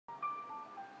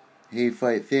Hey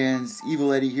fight fans,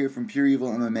 Evil Eddie here from PureEVil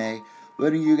MMA,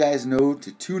 letting you guys know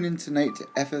to tune in tonight to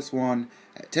FS1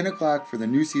 at 10 o'clock for the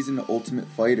new season of Ultimate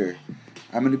Fighter.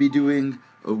 I'm going to be doing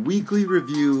a weekly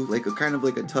review, like a kind of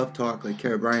like a tough talk like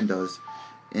Kara Bryan does,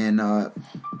 and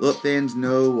let fans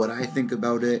know what I think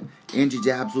about it. Angie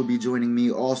Jabz will be joining me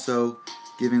also,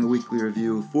 giving a weekly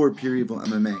review for PureEVil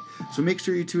MMA. So make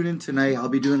sure you tune in tonight. I'll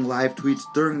be doing live tweets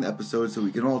during the episode so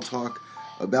we can all talk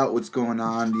about what's going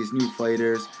on, these new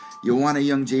fighters. Joanna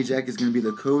Young Jacek is going to be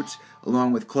the coach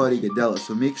along with Claudia Gadella.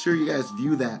 So make sure you guys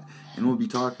view that, and we'll be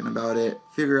talking about it,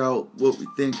 figure out what we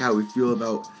think, how we feel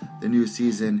about the new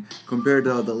season compared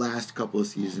to the last couple of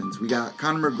seasons. We got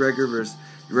Conor McGregor versus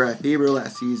Uriah Faber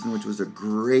last season, which was a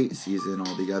great season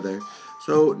altogether.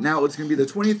 So now it's going to be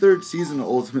the 23rd season of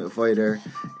Ultimate Fighter,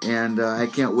 and I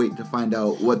can't wait to find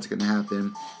out what's going to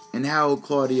happen and how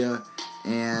Claudia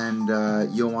and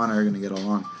Joanna are going to get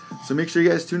along. So make sure you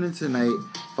guys tune in tonight.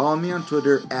 Follow me on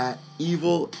Twitter at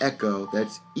EvilEcho.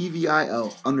 That's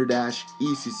EVIL_ECCO.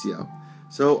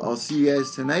 So I'll see you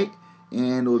guys tonight,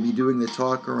 and we'll be doing the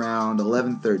talk around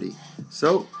 11:30.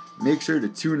 So make sure to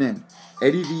tune in.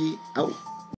 Eddie V out.